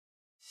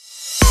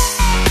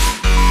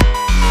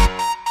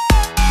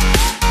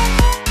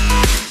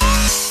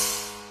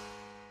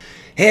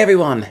Hey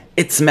everyone,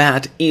 it's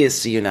Matt,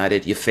 ESC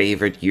United, your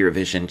favorite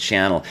Eurovision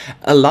channel.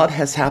 A lot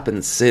has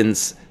happened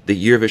since the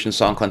Eurovision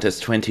Song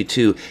Contest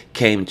 22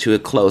 came to a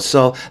close,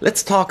 so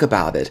let's talk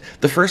about it.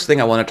 The first thing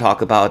I want to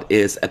talk about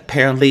is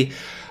apparently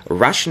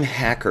Russian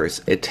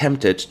hackers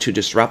attempted to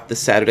disrupt the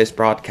Saturday's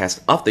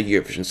broadcast of the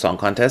Eurovision Song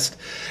Contest,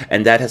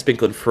 and that has been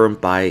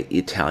confirmed by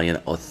Italian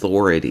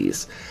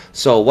authorities.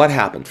 So what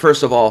happened?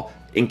 First of all,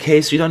 in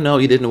case you don't know,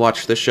 you didn't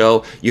watch the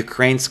show,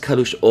 Ukraine's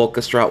Kalush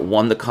Orchestra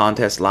won the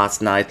contest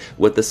last night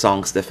with the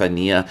song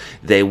Stefania.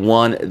 They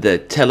won the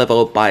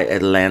televote by a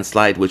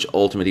landslide, which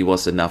ultimately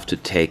was enough to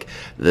take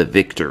the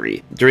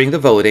victory. During the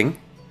voting,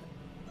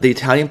 the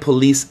Italian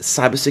police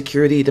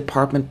cybersecurity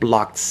department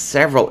blocked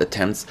several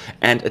attempts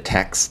and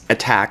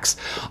attacks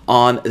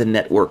on the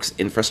network's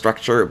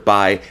infrastructure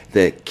by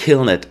the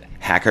Killnet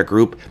hacker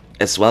group,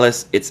 as well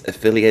as its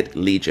affiliate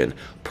Legion,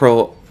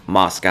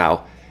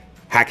 pro-Moscow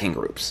hacking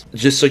groups.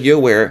 Just so you're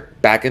aware,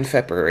 back in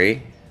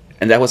February,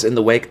 and that was in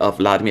the wake of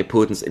Vladimir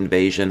Putin's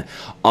invasion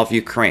of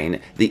Ukraine,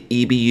 the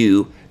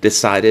EBU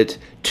decided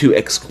to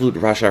exclude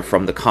Russia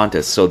from the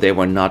contest, so they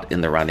were not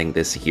in the running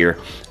this year.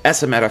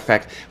 As a matter of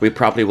fact, we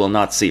probably will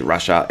not see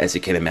Russia, as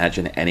you can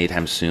imagine,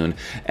 anytime soon,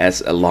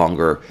 as a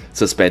longer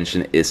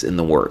suspension is in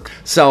the work.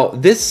 So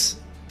this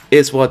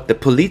is what the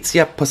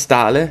Polizia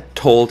Postale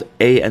told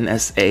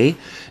ANSA.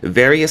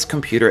 Various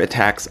computer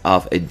attacks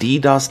of a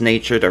DDoS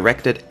nature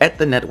directed at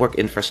the network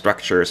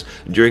infrastructures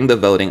during the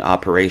voting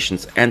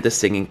operations and the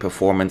singing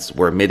performance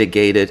were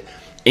mitigated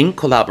in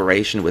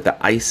collaboration with the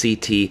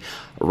ICT,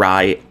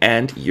 RAI,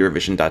 and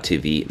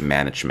Eurovision.tv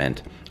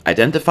management.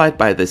 Identified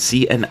by the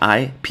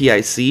CNI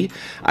PIC,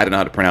 I don't know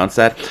how to pronounce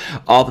that,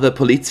 of the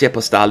Polizia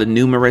Postale,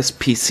 numerous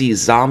PC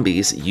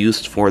zombies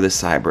used for the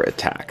cyber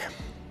attack.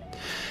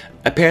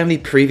 Apparently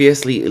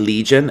previously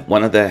Legion,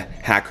 one of the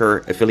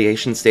hacker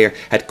affiliations there,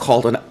 had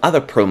called on other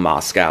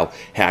pro-Moscow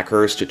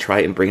hackers to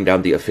try and bring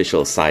down the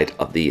official site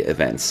of the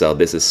event. So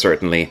this is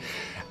certainly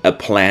a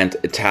planned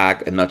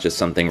attack and not just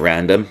something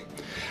random.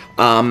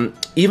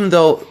 Even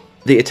though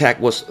the attack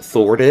was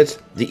thwarted,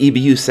 the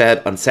EBU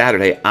said on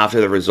Saturday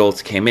after the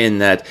results came in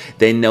that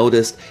they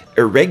noticed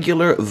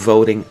irregular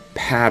voting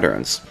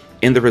patterns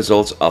in the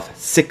results of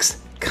 6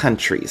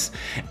 countries,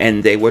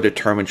 and they were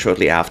determined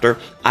shortly after.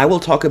 I will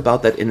talk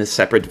about that in a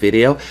separate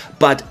video,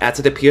 but as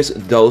it appears,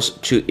 those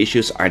two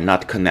issues are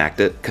not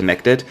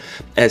connected,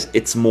 as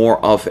it's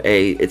more of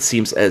a, it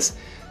seems as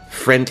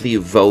friendly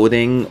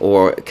voting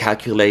or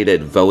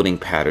calculated voting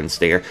patterns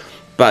there.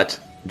 But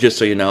just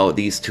so you know,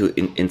 these two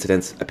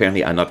incidents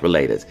apparently are not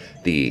related,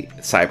 the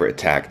cyber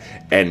attack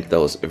and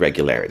those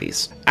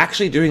irregularities.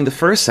 Actually, during the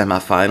first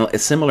semifinal, a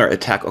similar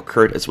attack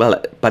occurred as well,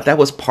 but that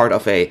was part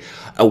of a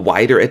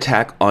wider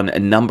attack on a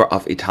number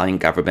of Italian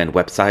government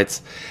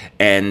websites,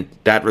 and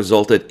that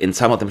resulted in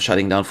some of them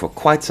shutting down for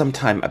quite some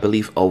time, I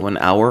believe over an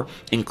hour,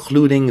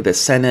 including the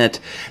Senate,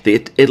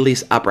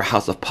 Italy's upper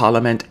house of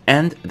parliament,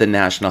 and the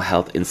National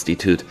Health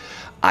Institute,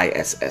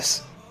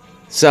 ISS.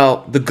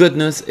 So the good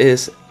news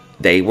is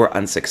they were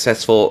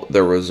unsuccessful.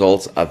 The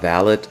results are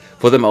valid.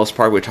 For the most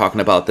part, we're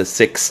talking about the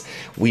 6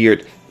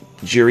 weird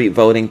jury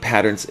voting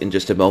patterns in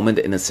just a moment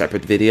in a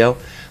separate video.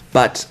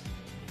 But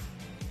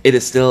it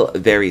is still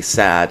very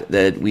sad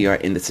that we are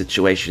in the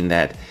situation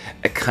that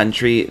a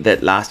country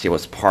that last year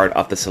was part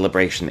of the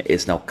celebration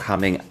is now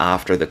coming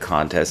after the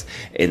contest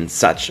in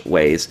such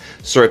ways.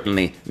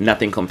 Certainly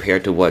nothing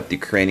compared to what the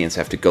Ukrainians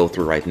have to go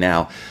through right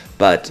now.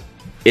 But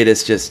it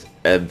is just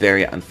a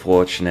very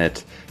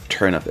unfortunate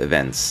turn of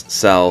events.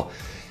 So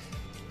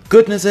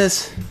good news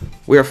is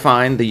we're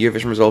fine, the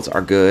Eurovision results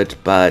are good,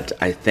 but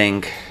I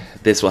think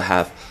this will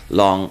have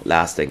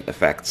long-lasting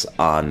effects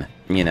on,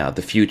 you know,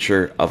 the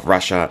future of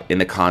Russia in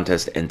the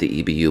contest and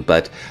the EBU,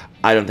 but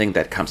I don't think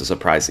that comes as a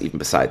surprise, even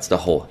besides the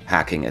whole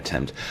hacking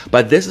attempt.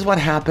 But this is what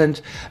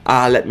happened.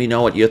 Let me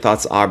know what your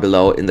thoughts are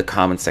below in the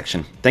comment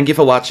section. Thank you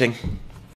for watching.